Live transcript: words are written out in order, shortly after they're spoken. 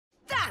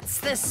That's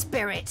the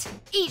spirit.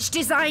 Each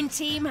design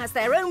team has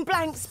their own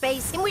blank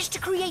space in which to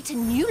create a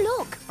new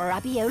look for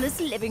Abiola's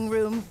living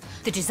room.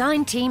 The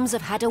design teams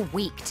have had a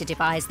week to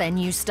devise their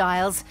new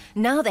styles.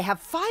 Now they have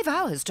 5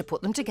 hours to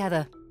put them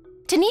together.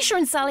 Tanisha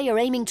and Sally are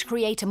aiming to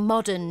create a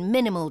modern,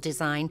 minimal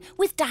design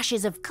with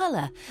dashes of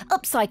colour,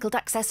 upcycled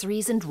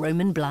accessories and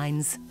Roman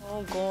blinds.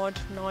 Oh, God,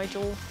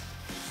 Nigel.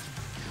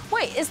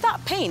 Wait, is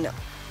that paint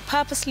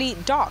purposely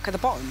dark at the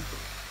bottom?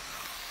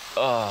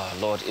 Oh,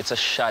 Lord, it's a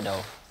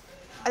shadow.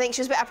 I think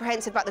she was a bit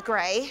apprehensive about the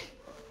grey,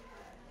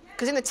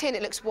 because in the tin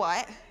it looks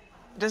white.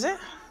 Does it?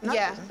 No,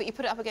 yeah, it doesn't. but you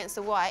put it up against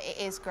the white,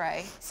 it is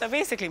grey. So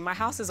basically, my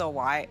house is all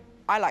white.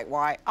 I like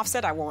white. I've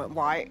said I want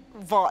white,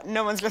 but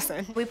no one's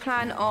listening. We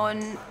plan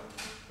on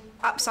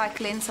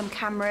upcycling some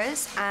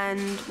cameras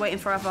and waiting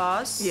for our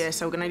vase. Yeah,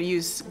 so we're going to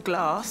use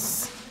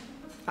glass,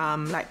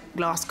 like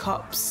glass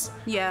cups.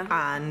 Yeah.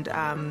 And,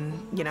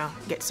 you know,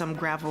 get some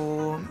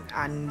gravel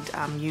and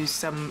use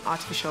some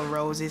artificial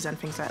roses and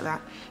things like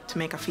that to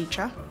make a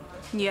feature.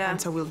 Yeah.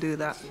 And so we'll do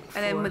that.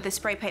 And then with the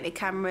spray painted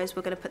cameras,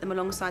 we're going to put them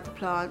alongside the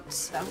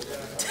plants.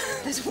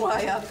 There's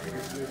wire.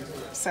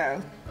 So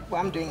what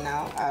I'm doing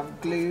now, I've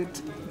glued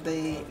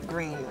the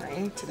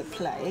greenery to the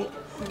plate.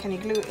 Can you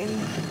glue in?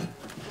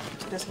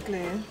 Just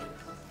glue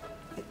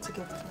it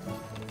together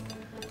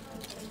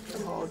to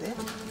hold it.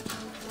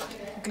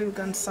 Glue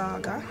gun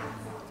saga.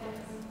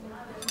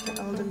 Get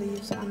all the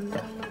leaves on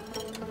there.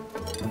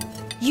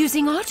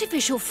 Using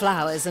artificial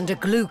flowers and a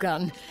glue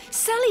gun,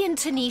 Sally and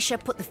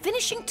Tanisha put the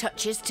finishing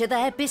touches to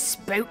their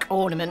bespoke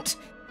ornament.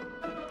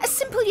 A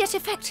simple yet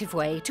effective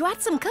way to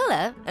add some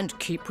colour and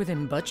keep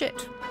within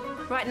budget.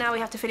 Right now we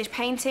have to finish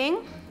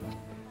painting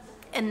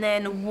and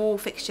then wall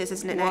fixtures,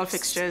 isn't it, Wall next?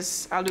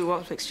 fixtures. I'll do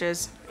wall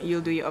fixtures.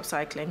 You'll do your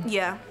upcycling.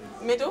 Yeah.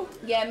 Middle?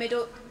 Yeah,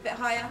 middle, a bit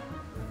higher.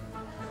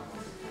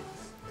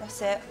 That's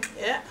it.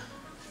 Yeah.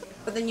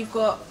 But then you've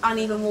got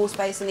uneven wall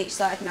space on each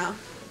side now.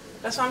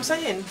 That's what I'm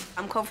saying.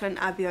 I'm confident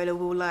Abiola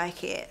will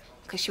like it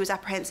because she was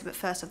apprehensive at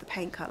first of the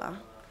paint colour,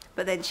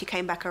 but then she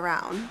came back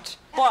around.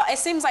 Well, it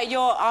seems like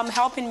you're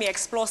helping me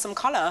explore some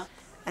colour.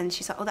 And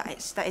she's like, oh, that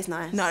is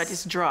nice. Now that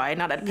it's dry,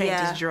 now that the paint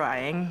Yeah. is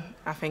drying,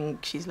 I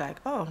think she's like,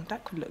 oh,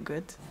 that could look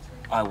good.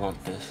 I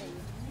want this.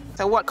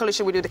 So what colour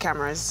should we do the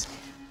cameras?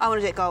 I want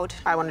to do it gold.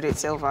 I want to do it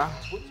silver.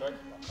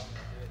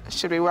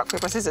 Should we rock,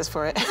 paper, scissors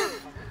for it?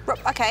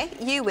 OK,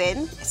 you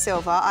win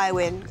silver, I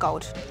win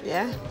gold.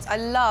 Yeah? I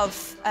love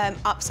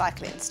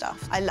upcycling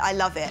stuff. I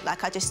love it.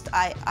 Like,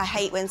 I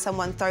hate when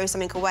someone throws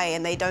something away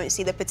and they don't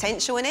see the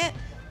potential in it.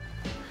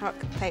 Rock,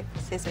 paper,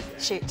 scissors,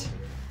 shoot.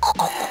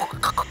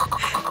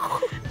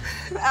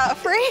 Out of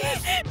 3.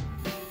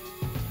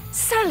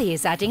 Sally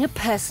is adding a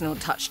personal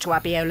touch to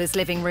Abiola's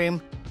living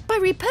room by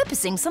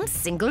repurposing some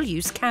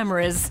single-use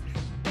cameras.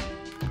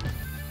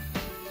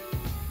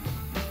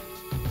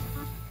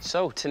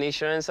 So,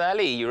 Tanisha and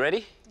Sally, you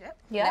ready? Yep.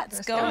 Yeah,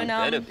 let's go and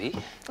Better be.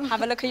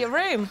 have a look at your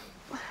room.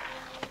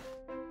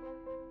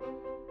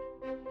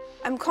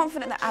 I'm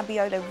confident that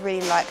Abiola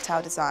really liked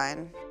our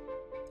design.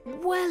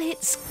 Well,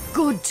 it's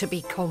good to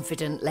be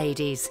confident,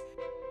 ladies.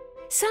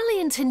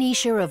 Sally and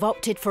Tanisha have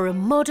opted for a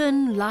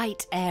modern,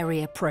 light,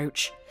 airy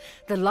approach.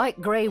 The light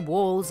grey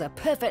walls are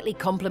perfectly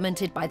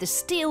complemented by the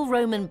steel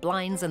Roman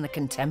blinds and the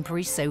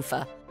contemporary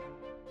sofa.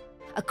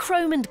 A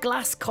chrome and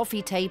glass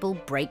coffee table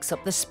breaks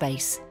up the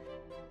space.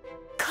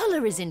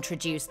 Colour is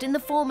introduced in the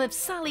form of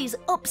Sally's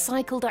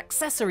upcycled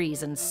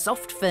accessories and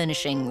soft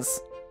furnishings.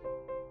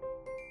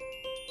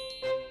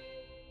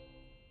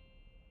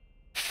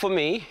 For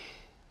me,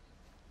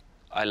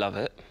 I love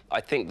it. I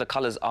think the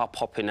colours are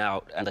popping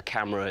out and the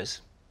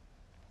cameras,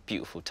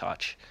 beautiful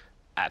touch.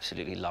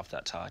 Absolutely love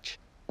that touch.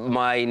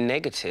 My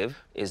negative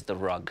is the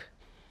rug.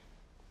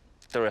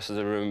 The rest of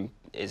the room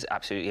is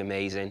absolutely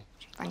amazing.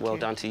 Well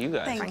done to you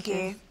guys. Thank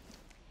you.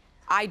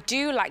 I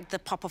do like the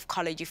pop of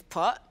colour you've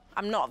put.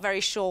 I'm not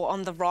very sure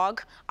on the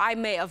rug. I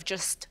may have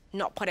just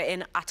not put it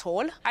in at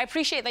all. I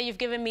appreciate that you've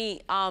given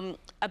me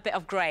a bit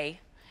of grey.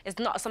 It's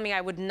not something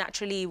I would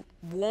naturally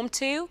warm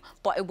to,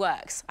 but it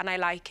works, and I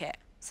like it.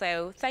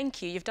 So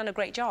thank you. You've done a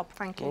great job.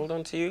 Thank you. Well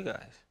done to you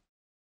guys.